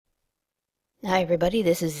Hi everybody,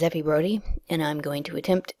 this is Zeffy Brody, and I'm going to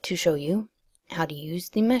attempt to show you how to use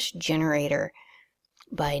the mesh generator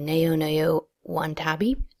by Neo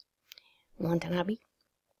Watanabe.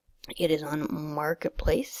 It is on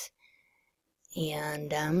Marketplace,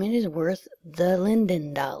 and it is worth the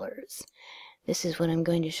Linden dollars. This is what I'm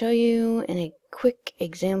going to show you in a quick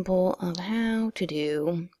example of how to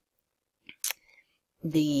do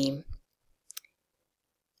the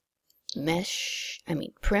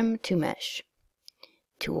Prim to mesh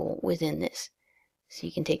tool within this. So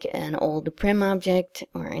you can take an old Prim object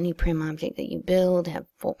or any Prim object that you build, have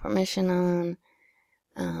full permission on,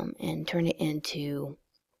 and turn it into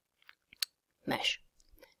mesh.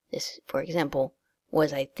 This, for example,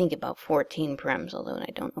 was I think about 14 Prims, although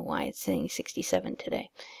I don't know why it's saying 67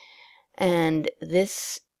 today. And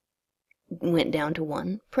this went down to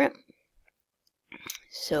 1 Prim.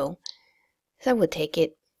 So I would take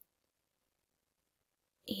it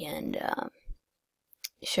and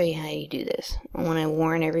show you how you do this. I want to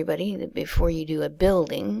warn everybody that before you do a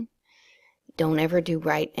building, don't ever do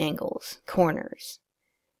right angles, corners.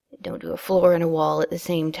 Don't do a floor and a wall at the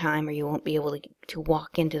same time, or you won't be able to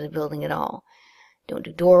walk into the building at all. Don't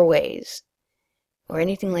do doorways or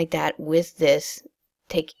anything like that with this.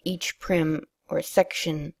 Take each Prim or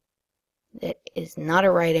section that is not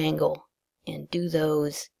a right angle and do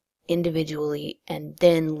those individually and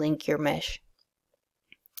then link your mesh,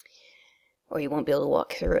 or you won't be able to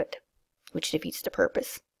walk through it, which defeats the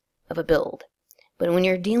purpose of a build. But when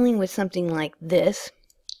you're dealing with something like this,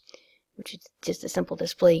 which is just a simple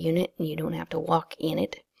display unit and you don't have to walk in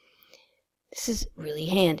it, this is really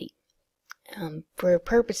handy. For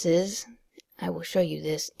purposes, I will show you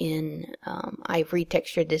this in, I've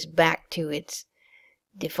retextured this back to its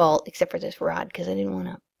default, except for this rod, because I didn't want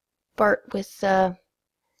to fart with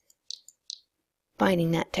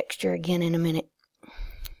finding that texture again in a minute.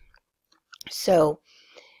 So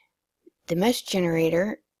the mesh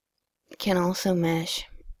generator can also mesh,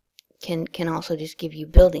 can also just give you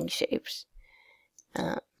building shapes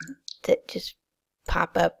that just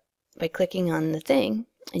pop up by clicking on the thing,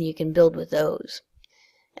 and you can build with those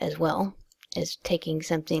as well as taking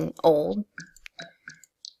something old,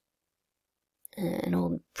 an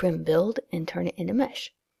old Prim build, and turn it into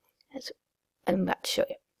mesh, as I'm about to show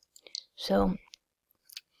you. So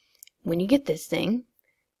when you get this thing,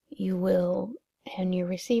 you will, in your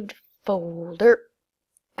received folder,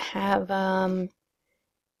 have a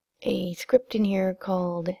script in here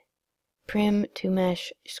called Prim to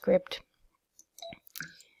mesh script.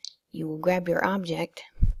 You will grab your object,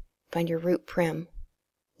 find your root Prim,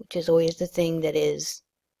 which is always the thing that is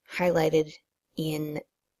highlighted in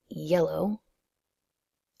yellow.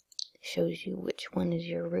 It shows you which one is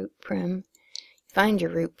your root Prim. Find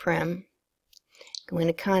your root Prim, go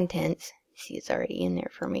into contents. See, it's already in there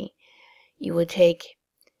for me. You will take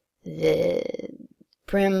the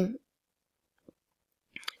Prim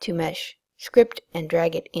to mesh script and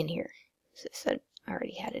drag it in here. So I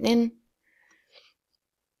already had it in.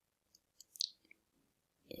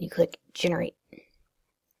 And you click generate.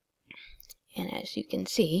 And as you can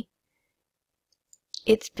see,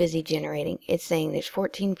 it's busy generating. It's saying there's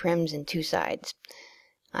 14 Prims and 2 sides.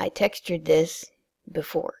 I textured this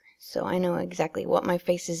before, so I know exactly what my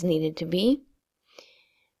faces needed to be.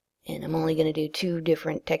 And I'm only going to do 2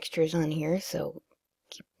 different textures on here, so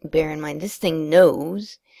bear in mind this thing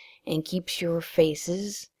knows and keeps your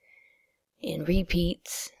faces and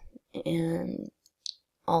repeats and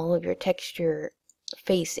all of your texture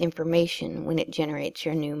face information when it generates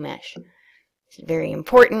your new mesh. It's very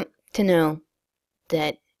important to know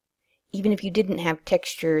that even if you didn't have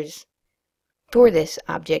textures for this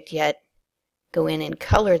object yet, go in and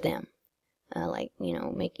color them.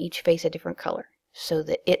 Make each face a different color so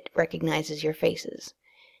that it recognizes your faces.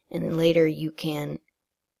 And then later you can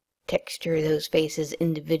texture those faces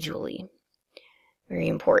individually. Very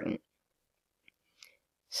important.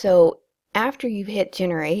 So after you've hit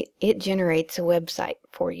generate, it generates a website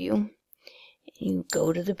for you. You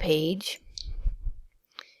go to the page,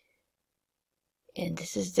 and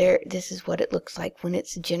this is what it looks like when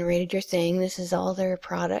it's generated your thing. This is all their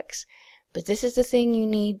products. But this is the thing you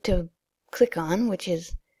need to click on, which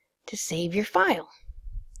is to save your file.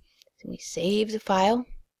 So we save the file.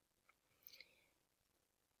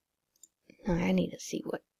 Now I need to see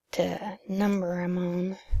what number I'm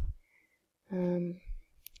on. I'm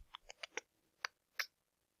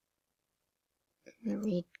going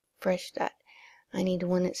to refresh that. I need the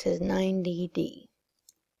one that says 9DD.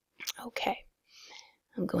 Okay.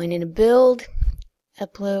 I'm going into build,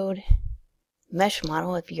 upload, mesh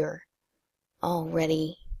model if you're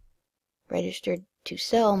already registered to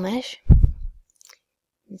sell mesh.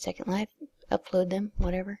 In Second Life, upload them,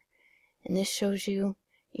 whatever. And this shows you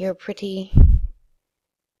your pretty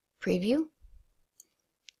preview.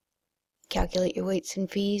 Calculate your weights and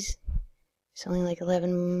fees. It's only like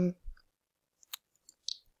 11.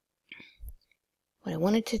 What I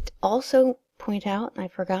wanted to also point out, and I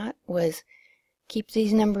forgot, was keep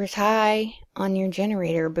these numbers high on your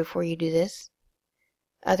generator before you do this.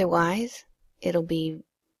 Otherwise, it'll be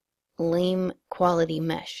lame quality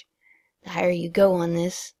mesh. The higher you go on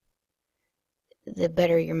this, the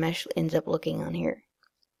better your mesh ends up looking on here.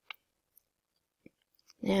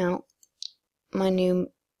 Now, my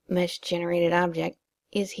new mesh generated object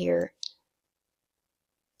is here.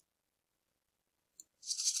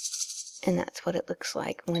 And that's what it looks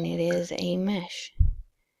like when it is a mesh.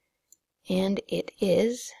 And it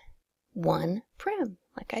is 1 prim,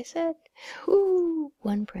 like I said. Woo,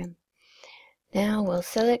 1 prim. Now we'll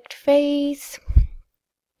select face.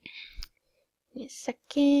 Give me a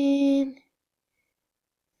second.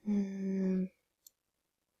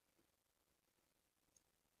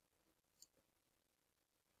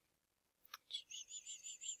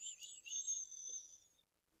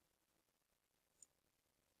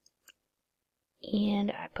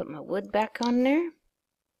 And I put my wood back on there.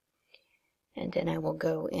 And then I will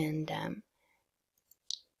go and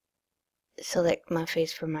select my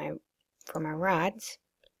face for my rods,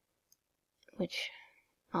 which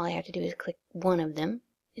all I have to do is click one of them.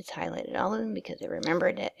 It's highlighted all of them because I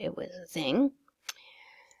remembered that it was a thing.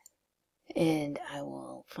 And I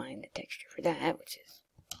will find the texture for that, which is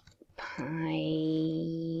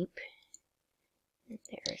pipe. And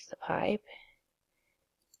there's the pipe.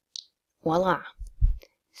 Voila!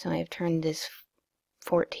 So I have turned this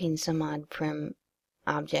 14 some odd prim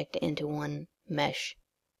object into 1 mesh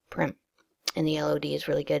prim. And the LOD is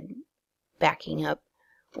really good, backing up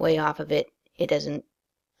way off of it. It doesn't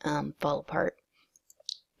fall apart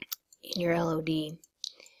in your LOD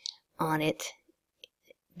on it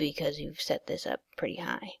because you've set this up pretty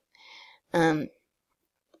high. Like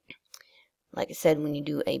I said, when you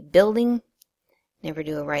do a building, never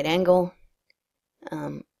do a right angle.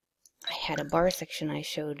 I had a bar section I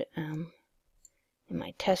showed in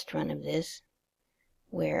my test run of this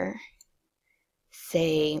where,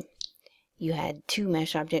 say, you had 2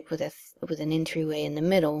 mesh objects with an entryway in the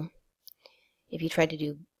middle. If you tried to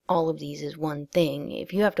do all of these as one thing,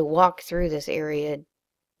 if you have to walk through this area,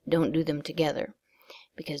 don't do them together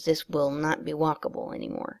because this will not be walkable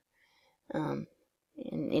anymore. And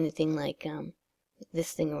anything like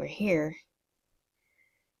this thing over here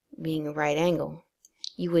being a right angle,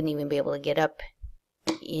 you wouldn't even be able to get up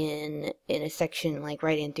in a section like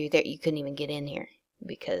right in through there. You couldn't even get in here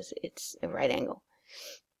because it's a right angle.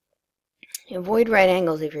 Avoid right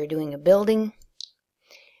angles if you're doing a building.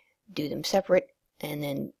 Do them separate and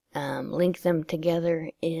then link them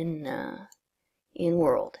together in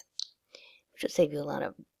World, which will save you a lot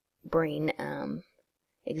of brain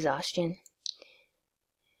exhaustion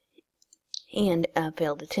and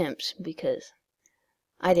failed attempts, because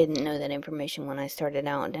I didn't know that information when I started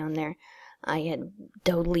out down there. I had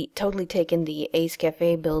totally taken the Ace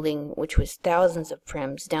Cafe building, which was thousands of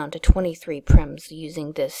prims, down to 23 prims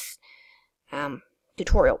using this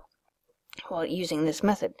tutorial, well, using this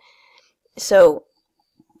method. So,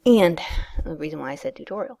 and the reason why I said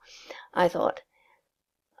tutorial, I thought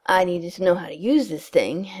I needed to know how to use this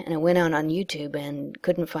thing, and I went out on YouTube and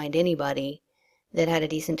couldn't find anybody that had a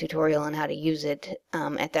decent tutorial on how to use it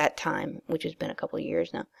at that time, which has been a couple of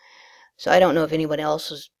years now. So I don't know if anybody else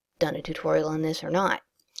has done a tutorial on this or not.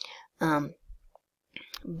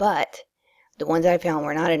 But the ones I found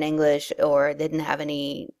were not in English or didn't have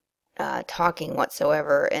any talking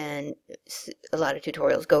whatsoever, and a lot of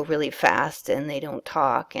tutorials go really fast and they don't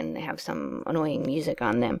talk and they have some annoying music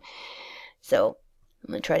on them. So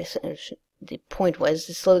I'm going to try to, the point was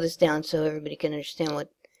to slow this down so everybody can understand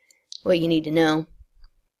what you need to know.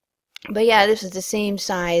 But yeah, this is the same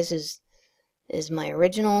size as my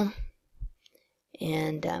original,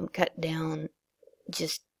 and cut down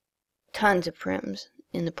just tons of prims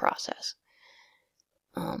in the process.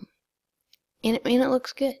 And it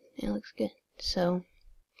looks good. It looks good. So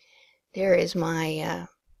there is my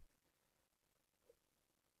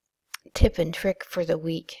tip and trick for the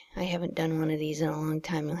week. I haven't done one of these in a long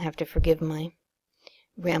time. You'll have to forgive my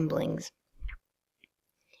ramblings.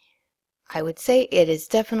 I would say it is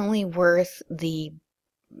definitely worth the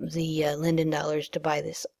Linden dollars to buy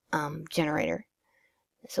this generator.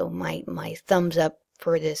 So my thumbs up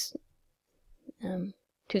for this. 2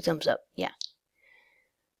 thumbs up. Yeah.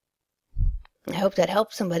 I hope that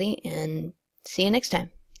helps somebody, and see you next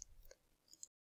time.